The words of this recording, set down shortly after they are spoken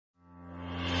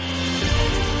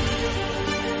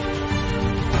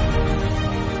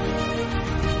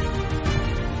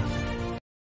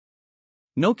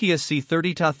Nokia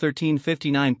C30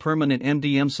 ta-1359 permanent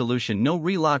MDM solution, no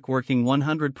relock, working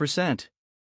 100%.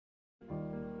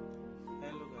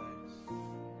 Hello guys,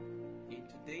 in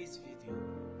today's video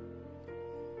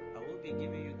I will be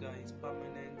giving you guys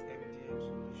permanent MDM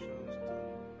solutions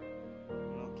to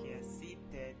Nokia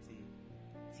C30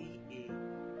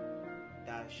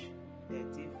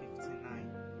 ta-1359.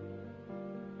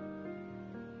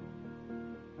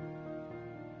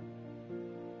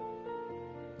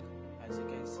 As you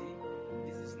can see,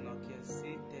 this is Nokia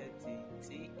C30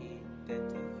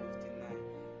 ta-1359.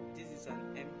 This is an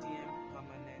MDM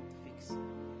permanent fix.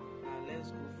 Now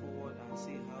let's go forward and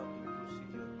see how the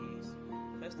procedure is.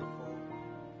 First of all,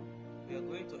 we are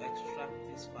going to extract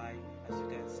this file. As you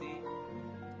can see,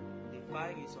 the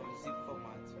file is on zip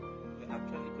format. We're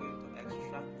actually going to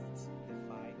extract the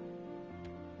file.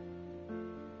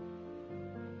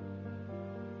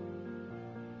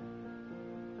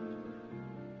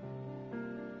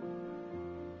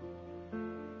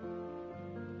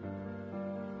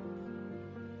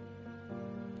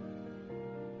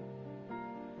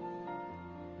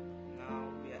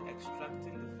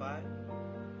 Extracting the file,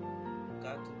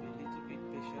 got to be a little bit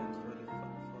patient for the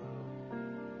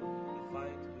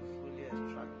file to be fully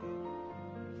extracted.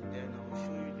 Then I will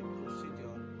show you the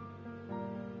procedure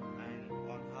and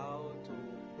on how to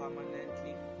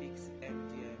permanently fix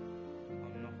MDM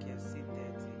on Nokia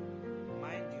C30.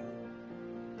 Mind you,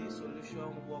 the solution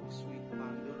works with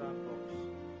Pandora box.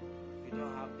 If you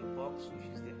don't have the box, which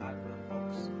is the hardware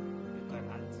box, you can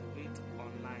activate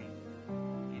online.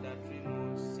 Either 3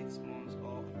 months, 6 months,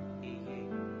 or a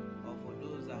year. Or for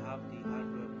those that have the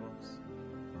hardware box,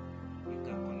 you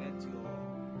can connect your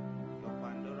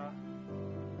Pandora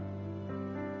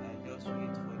and just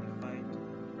wait for the file to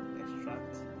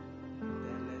extract.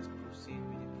 Then let's proceed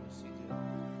with the procedure.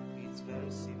 It's very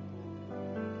simple.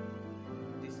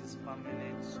 This is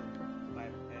permanent by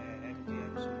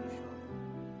MDM solution.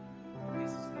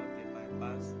 This is not a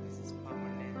bypass. This is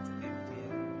permanent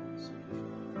MDM solution.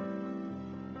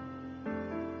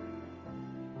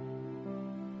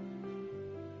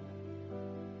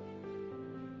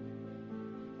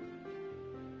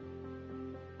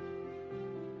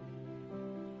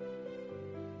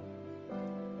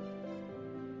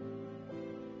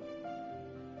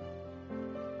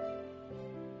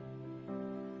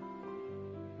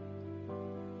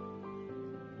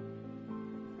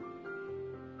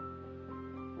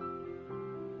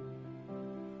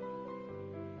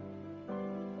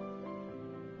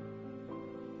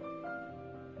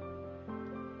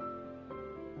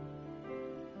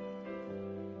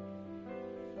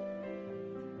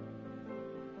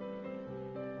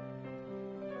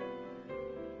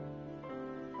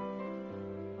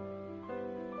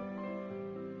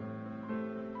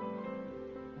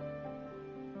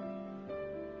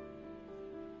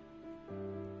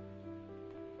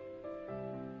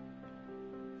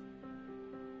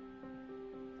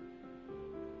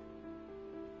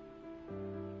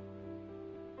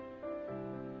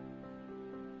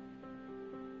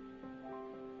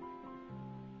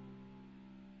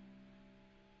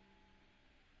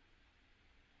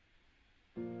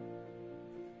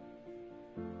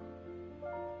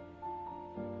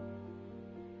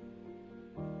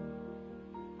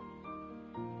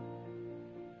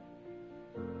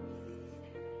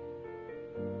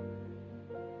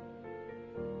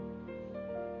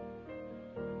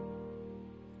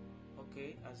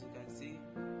 As you can see,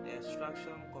 the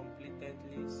extraction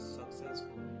completely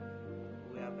successful.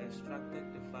 We have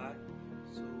extracted the file,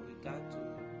 so we got to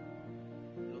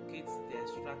locate the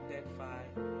extracted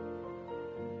file.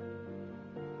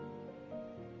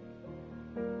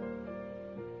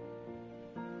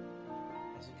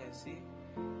 As you can see,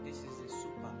 this is a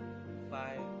super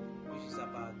file which is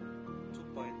about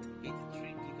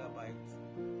 2.83 gigabytes.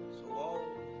 So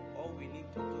all we need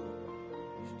to do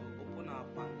is to open our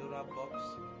Pandora box.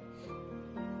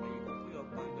 When you open your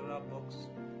Pandora box,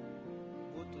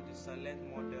 go to the select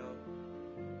model.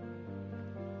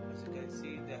 As you can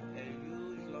see, there are a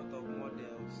huge lot of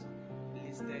models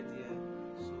listed here.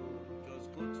 So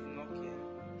just go to Nokia.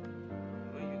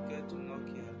 When you get to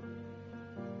Nokia,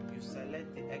 you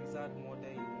select the exact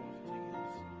model you want to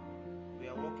use. We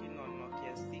are working on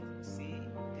Nokia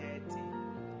C30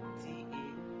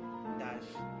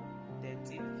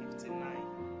 ta-1359.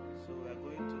 So we are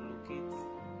going to locate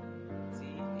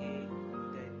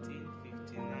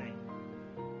ta-1359,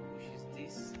 which is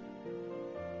this.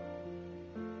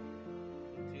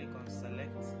 We click on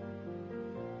select.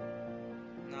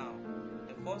 Now,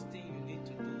 the first thing you need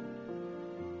to do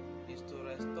is to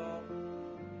restore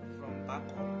from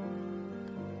backup.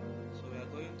 So we are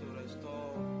going to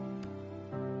restore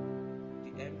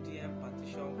the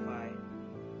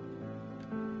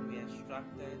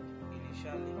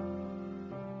initially,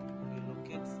 you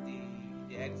locate the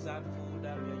exact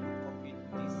folder where you copied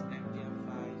these MDM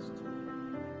files to.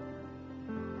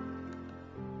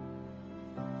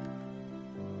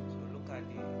 So look at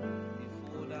the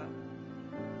folder.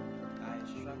 I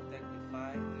extracted the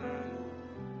file. Now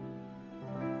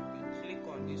you click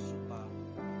on this super.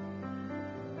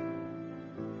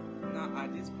 Now at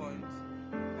this point,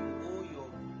 you hold your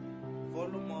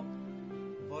volume up,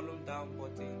 volume down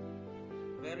button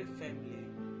very firmly,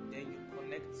 then you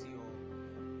connect your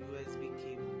USB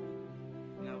cable.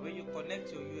 Now when you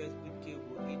connect your USB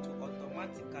cable, it will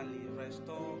automatically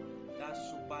restore that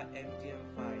super MDM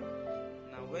file.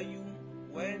 Now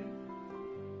when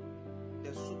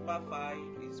the super file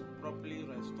is properly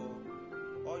restored,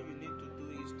 all you need to do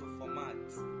is to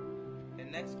format. The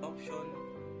next option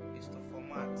is to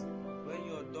format. When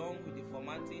you are done with the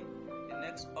formatting, the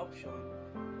next option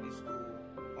is to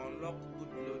unlock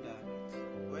bootloader.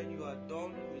 When you are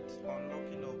done with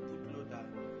unlocking of bootloader,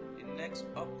 the next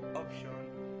option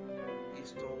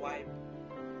is to wipe,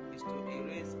 is to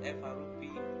erase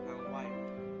FRP and wipe.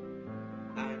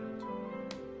 And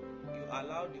you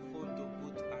allow the phone to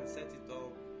boot and set it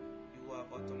up. You have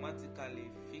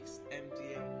automatically fixed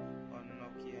MDM on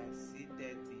Nokia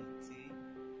C30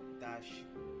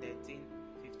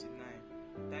 ta-1359.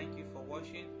 Thank you for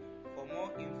watching. For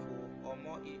more info or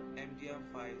more MDM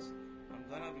files, I'm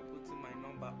gonna be putting my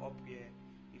number up here.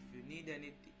 If you need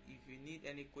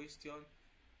any question,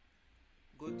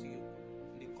 go to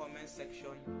the comment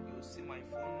section. You'll see my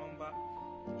phone number.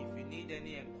 If you need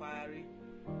any inquiry,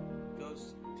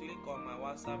 just click on my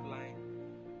WhatsApp line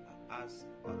as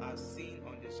seen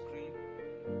on the screen.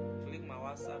 Click my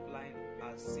WhatsApp line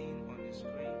as seen on the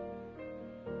screen.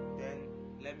 Then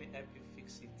let me help you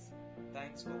fix it.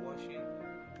 Thanks for watching.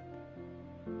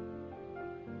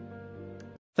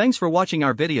 Thanks for watching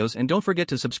our videos, and don't forget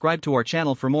to subscribe to our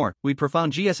channel for more. We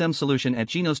profound GSM solution at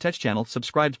Gino's Tech channel.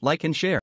 Subscribe, like and share.